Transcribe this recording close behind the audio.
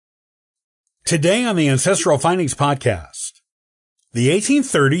Today on the Ancestral Findings Podcast, the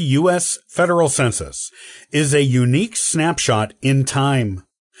 1830 U.S. Federal Census is a unique snapshot in time,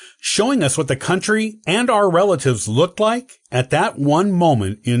 showing us what the country and our relatives looked like at that one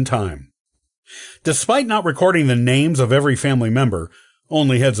moment in time. Despite not recording the names of every family member,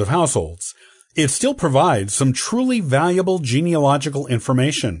 only heads of households, it still provides some truly valuable genealogical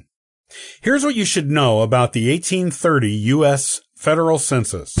information. Here's what you should know about the 1830 U.S. Federal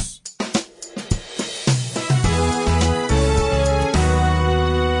Census.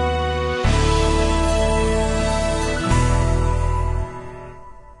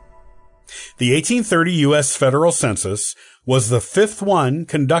 The 1830 U.S. Federal Census was the fifth one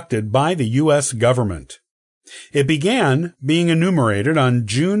conducted by the U.S. government. It began being enumerated on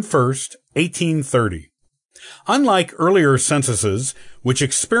June 1st, 1830. Unlike earlier censuses, which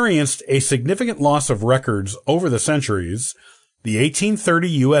experienced a significant loss of records over the centuries, the 1830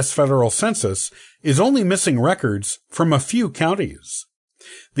 U.S. Federal Census is only missing records from a few counties.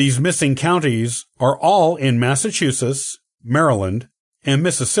 These missing counties are all in Massachusetts, Maryland, and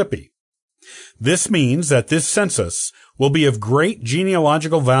Mississippi. This means that this census will be of great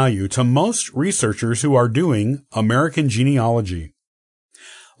genealogical value to most researchers who are doing American genealogy.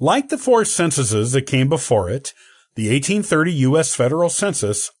 Like the four censuses that came before it, the 1830 U.S. Federal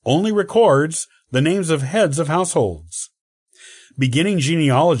Census only records the names of heads of households. Beginning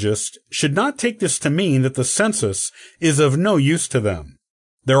genealogists should not take this to mean that the census is of no use to them.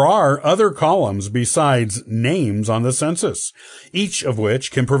 There are other columns besides names on the census, each of which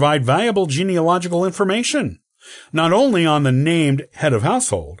can provide valuable genealogical information, not only on the named head of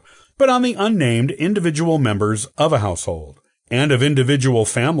household, but on the unnamed individual members of a household, and of individual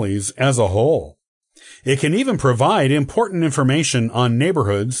families as a whole. It can even provide important information on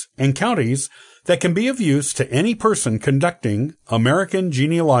neighborhoods and counties that can be of use to any person conducting American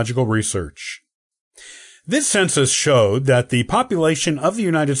genealogical research. This census showed that the population of the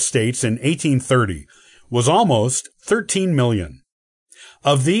United States in 1830 was almost 13 million.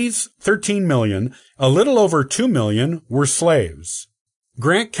 Of these 13 million, a little over 2 million were slaves.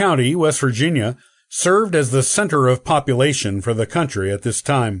 Grant County, West Virginia, served as the center of population for the country at this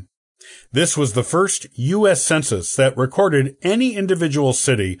time. This was the first U.S. census that recorded any individual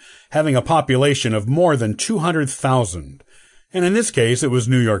city having a population of more than 200,000, and in this case it was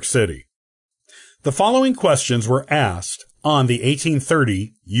New York City. The following questions were asked on the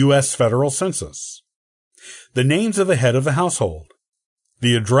 1830 U.S. Federal Census. The names of the head of the household.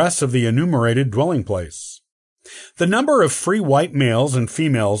 The address of the enumerated dwelling place. The number of free white males and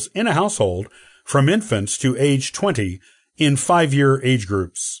females in a household from infants to age 20 in 5-year age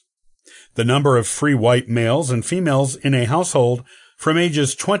groups. The number of free white males and females in a household from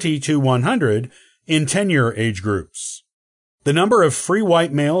ages 20 to 100 in 10-year age groups. The number of free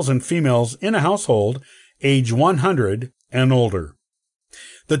white males and females in a household age 100 and older.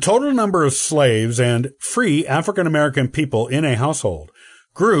 The total number of slaves and free African American people in a household,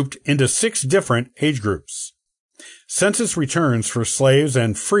 grouped into 6 different age groups. Census returns for slaves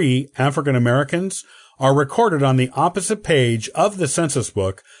and free African Americans are recorded on the opposite page of the census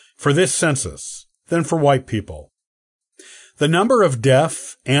book for this census than for white people. The number of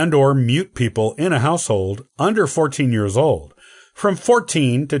deaf and or mute people in a household under 14 years old, from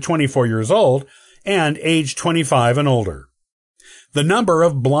 14 to 24 years old, and age 25 and older. The number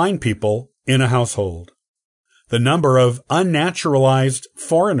of blind people in a household. The number of unnaturalized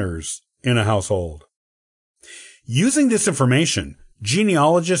foreigners in a household. Using this information,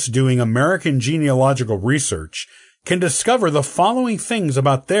 genealogists doing American genealogical research can discover the following things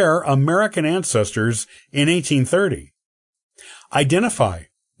about their American ancestors in 1830. Identify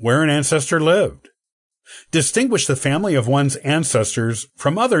where an ancestor lived. Distinguish the family of one's ancestors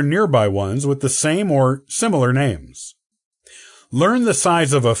from other nearby ones with the same or similar names. Learn the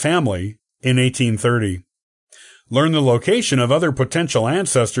size of a family in 1830. Learn the location of other potential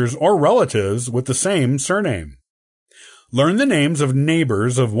ancestors or relatives with the same surname. Learn the names of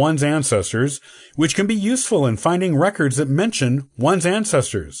neighbors of one's ancestors, which can be useful in finding records that mention one's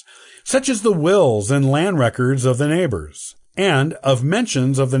ancestors, such as the wills and land records of the neighbors, and of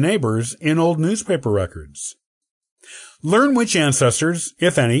mentions of the neighbors in old newspaper records. Learn which ancestors,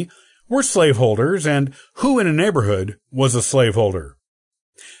 if any, were slaveholders and who in a neighborhood was a slaveholder.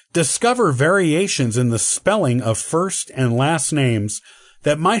 Discover variations in the spelling of first and last names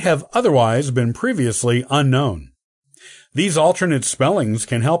that might have otherwise been previously unknown. These alternate spellings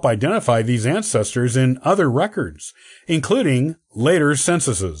can help identify these ancestors in other records, including later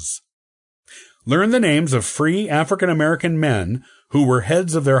censuses. Learn the names of free African American men who were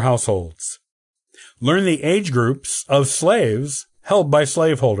heads of their households. Learn the age groups of slaves held by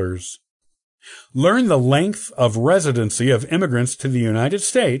slaveholders. Learn the length of residency of immigrants to the United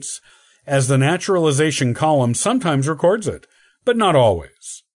States, as the naturalization column sometimes records it, but not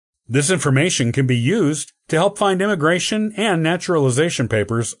always. This information can be used to help find immigration and naturalization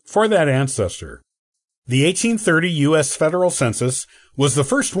papers for that ancestor. The 1830 U.S. Federal Census was the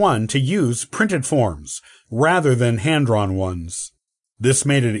first one to use printed forms rather than hand-drawn ones. This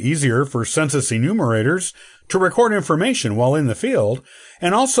made it easier for census enumerators to record information while in the field,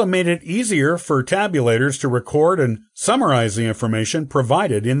 and also made it easier for tabulators to record and summarize the information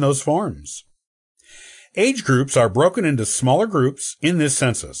provided in those forms. Age groups are broken into smaller groups in this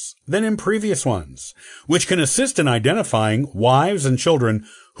census than in previous ones, which can assist in identifying wives and children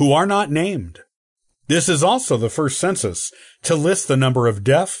who are not named. This is also the first census to list the number of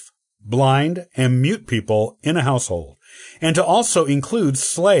deaf, blind, and mute people in a household, and to also include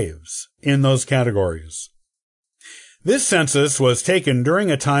slaves in those categories. This census was taken during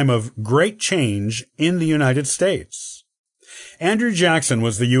a time of great change in the United States. Andrew Jackson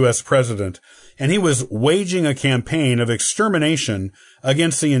was the U.S. president, and he was waging a campaign of extermination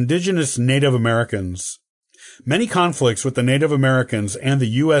against the indigenous Native Americans. Many conflicts with the Native Americans and the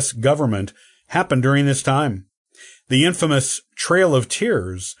U.S. government happened during this time. The infamous Trail of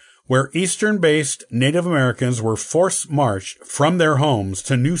Tears, where Eastern-based Native Americans were force-marched from their homes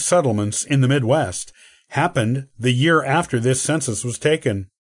to new settlements in the Midwest, happened the year after this census was taken.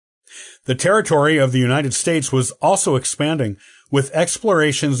 The territory of the United States was also expanding, with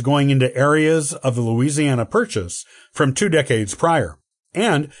explorations going into areas of the Louisiana Purchase from 2 decades prior,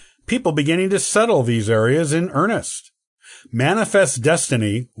 and people beginning to settle these areas in earnest. Manifest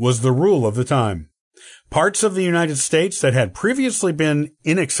destiny was the rule of the time. Parts of the United States that had previously been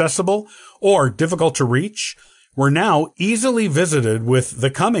inaccessible or difficult to reach were now easily visited with the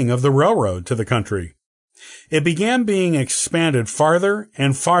coming of the railroad to the country. It began being expanded farther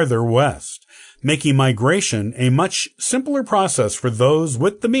and farther west, making migration a much simpler process for those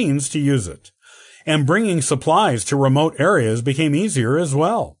with the means to use it, and bringing supplies to remote areas became easier as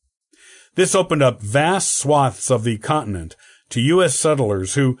well. This opened up vast swaths of the continent to U.S.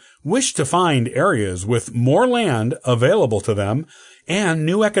 settlers who wished to find areas with more land available to them and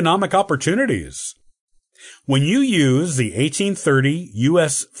new economic opportunities. When you use the 1830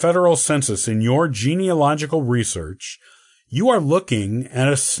 U.S. Federal Census in your genealogical research, you are looking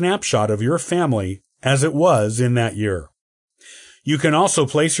at a snapshot of your family as it was in that year. You can also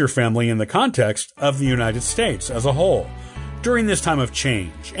place your family in the context of the United States as a whole during this time of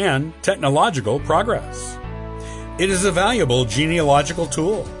change and technological progress. It is a valuable genealogical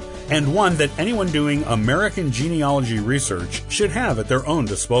tool, and one that anyone doing American genealogy research should have at their own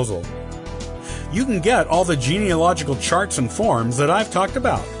disposal. You can get all the genealogical charts and forms that I've talked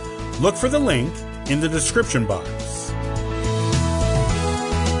about. Look for the link in the description box.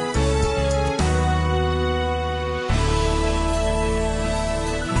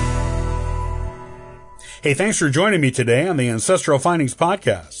 Hey, thanks for joining me today on the Ancestral Findings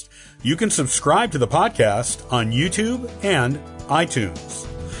Podcast. You can subscribe to the podcast on YouTube and iTunes.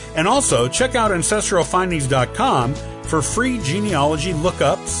 And also check out ancestralfindings.com for free genealogy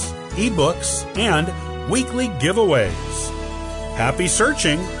lookups, ebooks, and weekly giveaways. Happy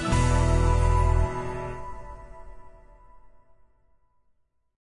searching!